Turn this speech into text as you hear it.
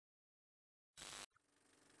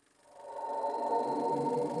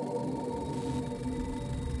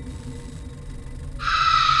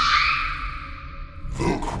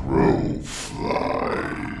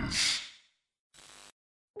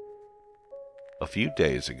A few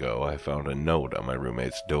days ago, I found a note on my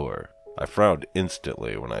roommate's door. I frowned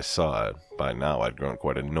instantly when I saw it. By now, I'd grown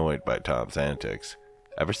quite annoyed by Tom's antics.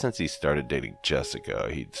 Ever since he started dating Jessica,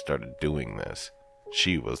 he'd started doing this.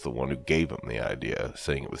 She was the one who gave him the idea,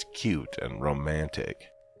 saying it was cute and romantic.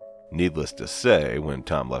 Needless to say, when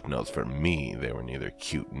Tom left notes for me, they were neither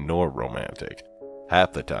cute nor romantic.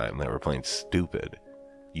 Half the time, they were plain stupid.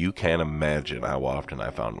 You can't imagine how often I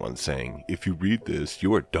found one saying, "If you read this,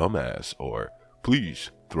 you're a dumbass," or "Please,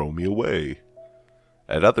 throw me away."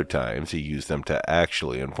 At other times, he used them to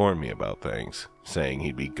actually inform me about things, saying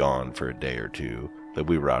he'd be gone for a day or two, that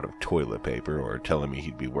we were out of toilet paper, or telling me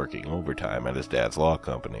he'd be working overtime at his dad's law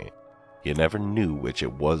company. You never knew which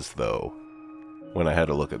it was, though. When I had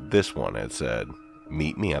a look at this one, it said,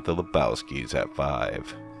 "Meet me at the Lebowski's at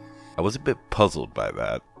 5. I was a bit puzzled by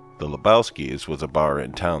that. The Lebowski's was a bar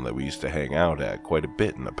in town that we used to hang out at quite a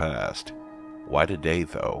bit in the past. Why today,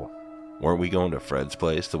 though? Weren't we going to Fred's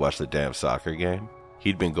place to watch the damn soccer game?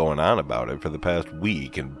 He'd been going on about it for the past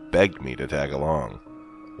week and begged me to tag along.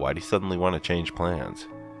 Why'd he suddenly want to change plans?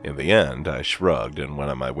 In the end, I shrugged and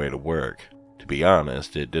went on my way to work. To be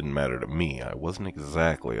honest, it didn't matter to me. I wasn't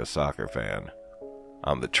exactly a soccer fan.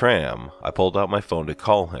 On the tram, I pulled out my phone to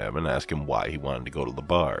call him and ask him why he wanted to go to the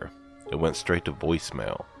bar. It went straight to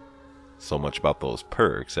voicemail. So much about those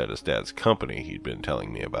perks at his dad's company he'd been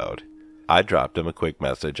telling me about. I dropped him a quick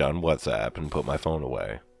message on WhatsApp and put my phone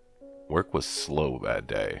away. Work was slow that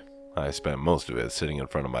day. I spent most of it sitting in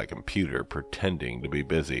front of my computer pretending to be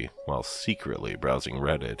busy while secretly browsing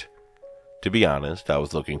Reddit. To be honest, I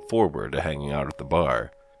was looking forward to hanging out at the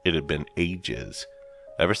bar. It had been ages.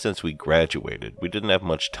 Ever since we graduated, we didn't have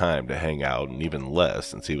much time to hang out, and even less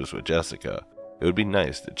since he was with Jessica. It would be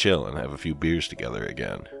nice to chill and have a few beers together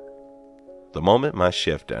again. The moment my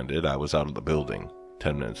shift ended, I was out of the building.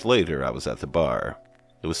 10 minutes later, I was at the bar.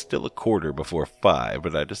 It was still a quarter before 5,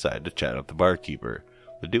 but I decided to chat up the barkeeper.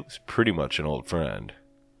 The dude was pretty much an old friend.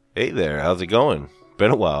 "Hey there, how's it going? Been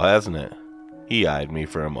a while, hasn't it?" He eyed me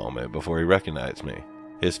for a moment before he recognized me.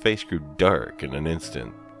 His face grew dark in an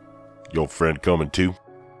instant. "Your friend coming too?"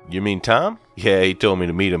 "You mean Tom? Yeah, he told me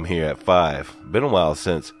to meet him here at 5. Been a while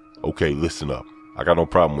since." "Okay, listen up. I got no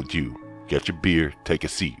problem with you. Get your beer, take a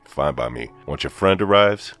seat, fine by me. Once your friend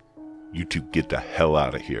arrives, you two get the hell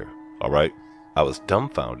out of here, alright?" I was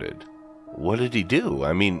dumbfounded. What did he do?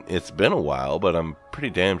 I mean, it's been a while, but I'm pretty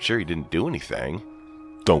damn sure he didn't do anything.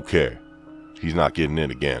 "Don't care. He's not getting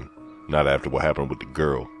in again. Not after what happened with the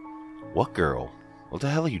girl." "What girl? What the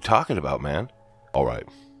hell are you talking about, man?" "Alright,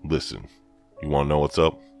 listen. You want to know what's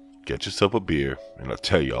up? Get yourself a beer, and I'll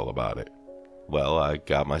tell you all about it." Well, I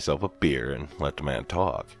got myself a beer and let the man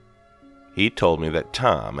talk. He told me that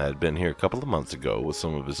Tom had been here a couple of months ago with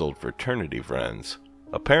some of his old fraternity friends.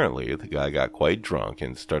 Apparently, the guy got quite drunk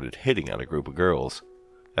and started hitting on a group of girls.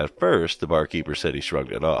 At first, the barkeeper said he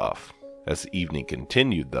shrugged it off. As the evening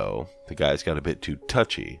continued, though, the guys got a bit too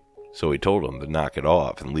touchy, so he told them to knock it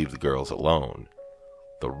off and leave the girls alone.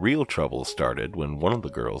 The real trouble started when one of the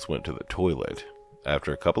girls went to the toilet.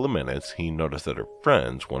 After a couple of minutes, he noticed that her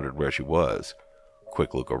friends wondered where she was.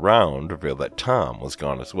 Quick look around revealed that Tom was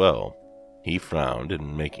gone as well. He frowned,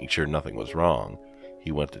 and making sure nothing was wrong,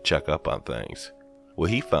 he went to check up on things. What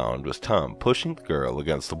he found was Tom pushing the girl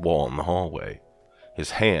against the wall in the hallway.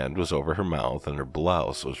 His hand was over her mouth and her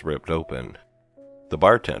blouse was ripped open. The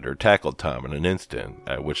bartender tackled Tom in an instant,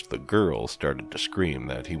 at which the girl started to scream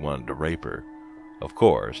that he wanted to rape her. Of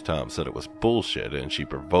course, Tom said it was bullshit and she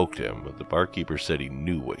provoked him, but the barkeeper said he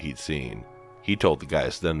knew what he'd seen. He told the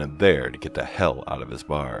guys then and there to get the hell out of his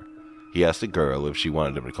bar. He asked the girl if she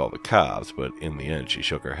wanted him to call the cops, but in the end she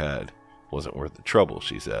shook her head. Wasn't worth the trouble,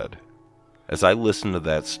 she said. As I listened to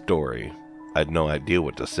that story, I had no idea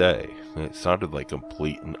what to say. It sounded like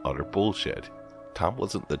complete and utter bullshit. Tom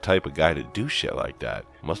wasn't the type of guy to do shit like that.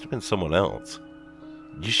 It must have been someone else.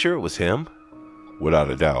 "You sure it was him?" "Without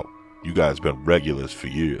a doubt. You guys been regulars for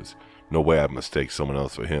years. No way I'd mistake someone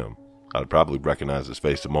else for him. I'd probably recognize his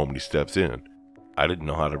face the moment he steps in." I didn't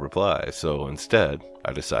know how to reply, so instead,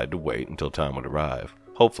 I decided to wait until Tom would arrive.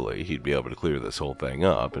 Hopefully, he'd be able to clear this whole thing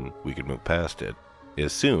up and we could move past it. It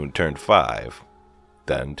soon turned 5.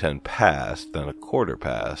 Then 10 passed, then a quarter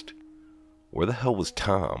passed. Where the hell was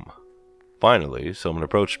Tom? Finally, someone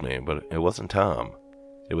approached me, but it wasn't Tom.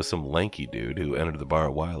 It was some lanky dude who entered the bar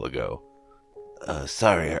a while ago.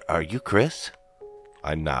 Sorry, are you Chris?"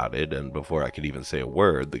 I nodded, and before I could even say a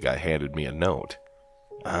word, the guy handed me a note.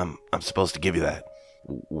 I'm supposed to give you that."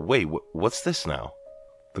 "Wait, what's this now?"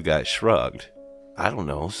 The guy shrugged. "I don't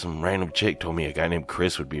know, some random chick told me a guy named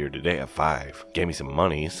Chris would be here today at 5. Gave me some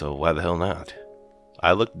money, so why the hell not?"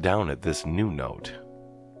 I looked down at this new note.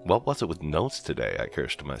 What was it with notes today? I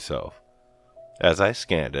cursed to myself. As I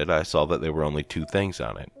scanned it, I saw that there were only 2 things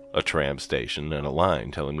on it, a tram station and a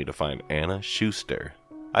line telling me to find Anna Schuster.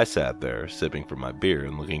 I sat there, sipping from my beer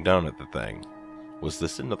and looking down at the thing. Was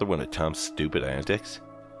this another one of Tom's stupid antics?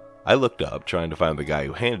 I looked up, trying to find the guy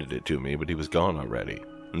who handed it to me, but he was gone already.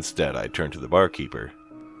 Instead, I turned to the barkeeper.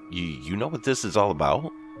 You know what this is all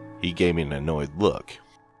about? He gave me an annoyed look.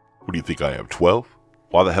 What do you think I am, 12?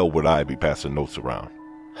 Why the hell would I be passing notes around?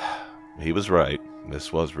 He was right.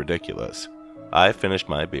 This was ridiculous. I finished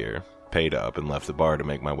my beer, paid up, and left the bar to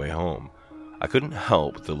make my way home. I couldn't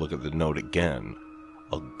help but to look at the note again.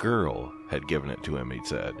 A girl had given it to him, he'd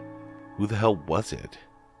said. Who the hell was it?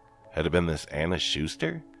 Had it been this Anna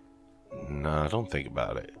Schuster? No, don't think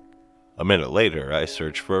about it. A minute later, I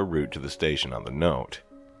searched for a route to the station on the note.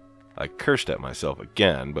 I cursed at myself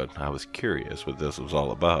again, but I was curious what this was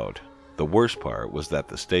all about. The worst part was that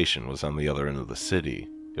the station was on the other end of the city.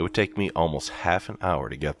 It would take me almost half an hour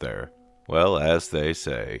to get there. Well, as they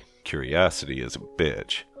say, curiosity is a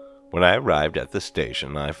bitch. When I arrived at the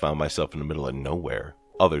station, I found myself in the middle of nowhere.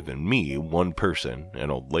 Other than me, one person,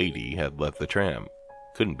 an old lady, had left the tram.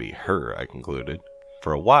 Couldn't be her, I concluded.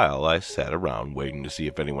 For a while, I sat around waiting to see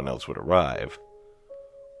if anyone else would arrive.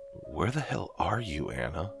 Where the hell are you,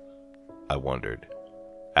 Anna? I wondered.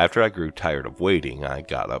 After I grew tired of waiting, I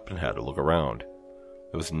got up and had a look around.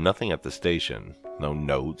 There was nothing at the station. No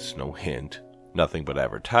notes, no hint. Nothing but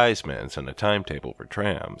advertisements and a timetable for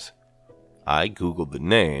trams. I googled the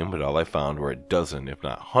name, but all I found were a dozen, if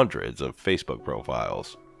not hundreds, of Facebook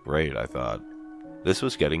profiles. Great, I thought. This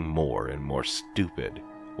was getting more and more stupid.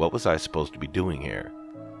 What was I supposed to be doing here?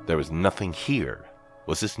 There was nothing here.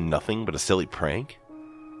 Was this nothing but a silly prank?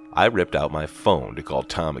 I ripped out my phone to call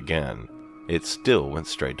Tom again. It still went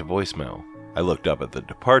straight to voicemail. I looked up at the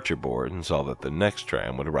departure board and saw that the next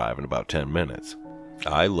tram would arrive in about 10 minutes.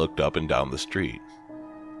 I looked up and down the street.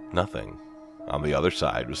 Nothing. On the other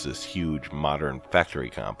side was this huge modern factory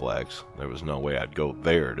complex. There was no way I'd go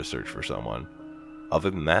there to search for someone. Other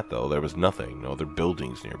than that, though, there was nothing, no other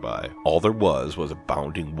buildings nearby. All there was a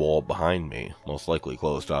bounding wall behind me, most likely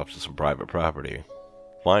closed off to some private property.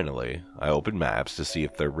 Finally, I opened maps to see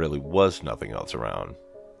if there really was nothing else around.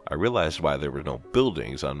 I realized why there were no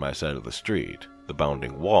buildings on my side of the street. The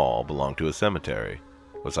bounding wall belonged to a cemetery.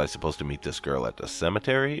 Was I supposed to meet this girl at the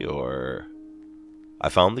cemetery, or... I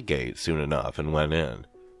found the gate soon enough and went in.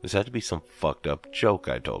 This had to be some fucked up joke,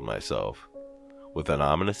 I told myself. With an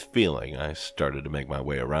ominous feeling, I started to make my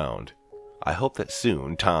way around. I hoped that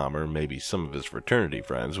soon Tom or maybe some of his fraternity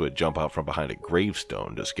friends would jump out from behind a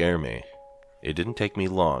gravestone to scare me. It didn't take me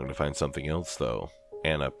long to find something else, though.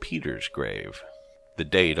 Anna Peters' grave. The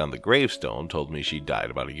date on the gravestone told me she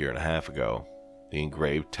died about 1.5 years ago. The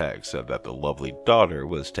engraved text said that the lovely daughter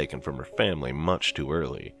was taken from her family much too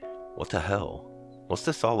early. What the hell? What's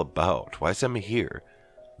this all about? Why send me here?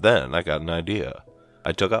 Then I got an idea.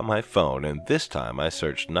 I took out my phone, and this time I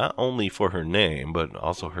searched not only for her name, but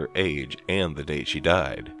also her age and the date she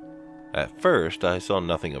died. At first, I saw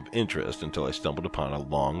nothing of interest until I stumbled upon a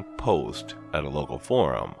long post at a local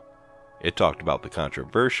forum. It talked about the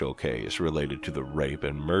controversial case related to the rape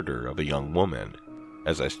and murder of a young woman.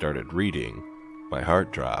 As I started reading, my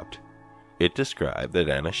heart dropped. It described that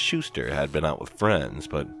Anna Schuster had been out with friends,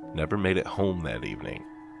 but never made it home that evening.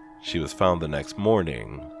 She was found the next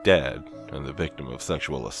morning, dead, and the victim of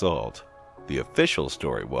sexual assault. The official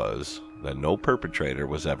story was that no perpetrator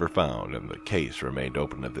was ever found and the case remained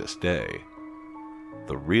open to this day.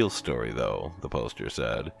 The real story, though, the poster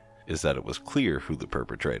said, is that it was clear who the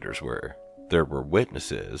perpetrators were. There were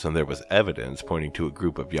witnesses, and there was evidence pointing to a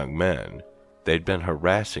group of young men. They'd been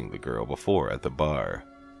harassing the girl before at the bar.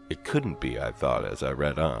 It couldn't be, I thought as I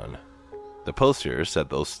read on. The poster said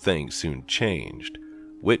those things soon changed.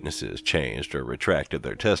 Witnesses changed or retracted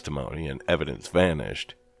their testimony, and evidence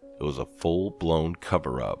vanished. It was a full-blown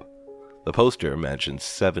cover-up. The poster mentioned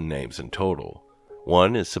 7 names in total.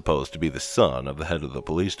 One is supposed to be the son of the head of the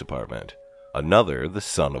police department. Another, the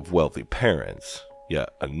son of wealthy parents. Yet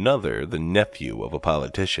another, the nephew of a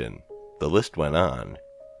politician. The list went on.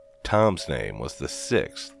 Tom's name was the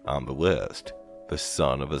 6th on the list, the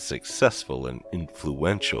son of a successful and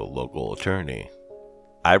influential local attorney.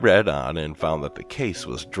 I read on and found that the case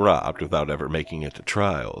was dropped without ever making it to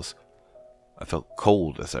trials. I felt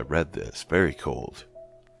cold as I read this, very cold.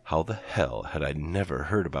 How the hell had I never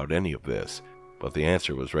heard about any of this? But the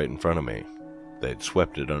answer was right in front of me. They'd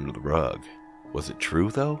swept it under the rug. Was it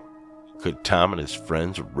true, though? Could Tom and his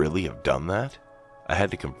friends really have done that? I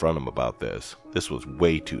had to confront him about this. This was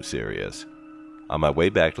way too serious. On my way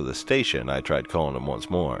back to the station, I tried calling him once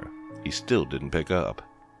more. He still didn't pick up.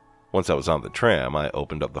 Once I was on the tram, I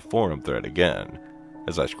opened up the forum thread again.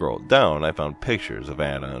 As I scrolled down, I found pictures of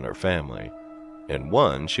Anna and her family. In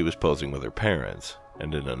one, she was posing with her parents,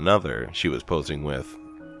 and in another, she was posing with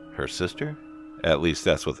her sister? At least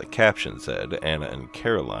that's what the caption said, Anna and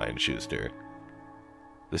Caroline Schuster.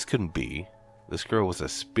 This couldn't be. This girl was a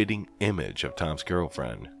spitting image of Tom's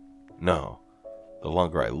girlfriend. No. The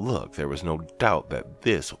longer I looked, there was no doubt that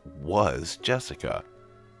this was Jessica.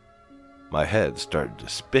 My head started to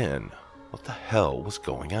spin. What the hell was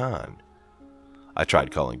going on? I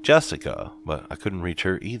tried calling Jessica, but I couldn't reach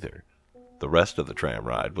her either. The rest of the tram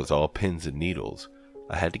ride was all pins and needles.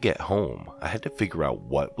 I had to get home. I had to figure out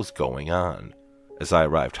what was going on. As I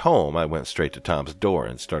arrived home, I went straight to Tom's door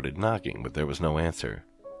and started knocking, but there was no answer.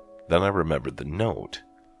 Then I remembered the note.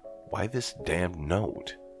 Why this damned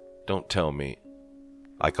note? Don't tell me.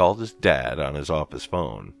 I called his dad on his office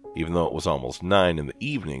phone. Even though it was almost 9 in the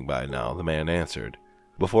evening by now, the man answered.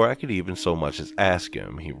 Before I could even so much as ask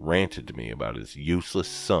him, he ranted to me about his useless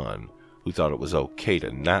son, who thought it was okay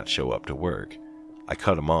to not show up to work. I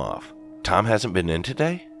cut him off. Tom hasn't been in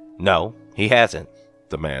today? No, he hasn't,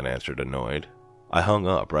 the man answered, annoyed. I hung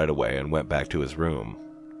up right away and went back to his room.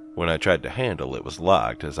 When I tried to handle it was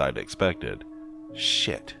locked, as I'd expected.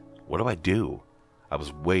 Shit, what do I do? I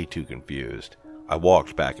was way too confused. I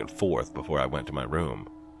walked back and forth before I went to my room.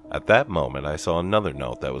 At that moment, I saw another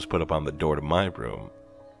note that was put up on the door to my room.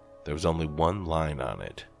 There was only one line on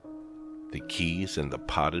it. The keys and the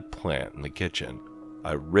potted plant in the kitchen.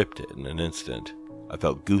 I ripped it in an instant. I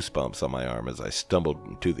felt goosebumps on my arm as I stumbled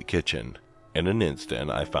into the kitchen. In an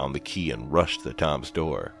instant, I found the key and rushed to Tom's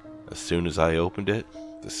door. As soon as I opened it,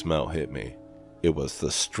 the smell hit me. It was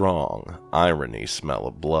the strong irony smell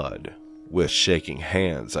of blood. With shaking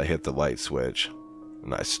hands, I hit the light switch,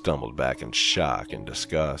 and I stumbled back in shock and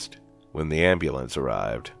disgust. When the ambulance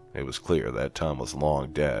arrived, it was clear that Tom was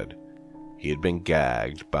long dead. He had been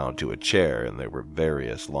gagged, bound to a chair, and there were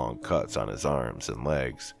various long cuts on his arms and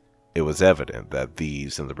legs. It was evident that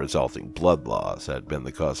these and the resulting blood loss had been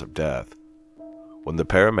the cause of death. When the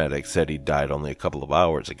paramedics said he died only a couple of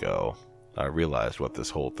hours ago, I realized what this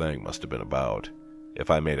whole thing must have been about. If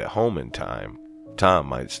I made it home in time, Tom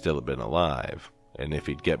might still have been alive, and if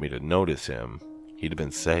he'd get me to notice him, he'd have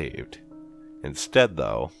been saved. Instead,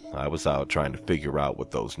 though, I was out trying to figure out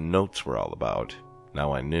what those notes were all about.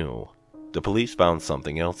 Now I knew. The police found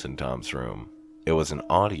something else in Tom's room. It was an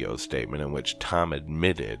audio statement in which Tom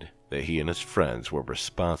admitted that he and his friends were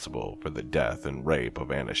responsible for the death and rape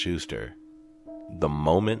of Anna Schuster. The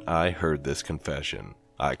moment I heard this confession,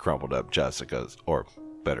 I crumpled up Jessica's, or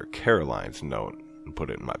better Caroline's note, and put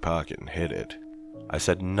it in my pocket and hid it. I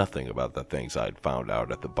said nothing about the things I'd found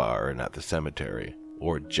out at the bar and at the cemetery,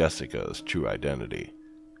 or Jessica's true identity.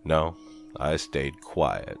 No, I stayed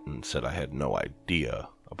quiet and said I had no idea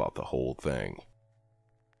about the whole thing.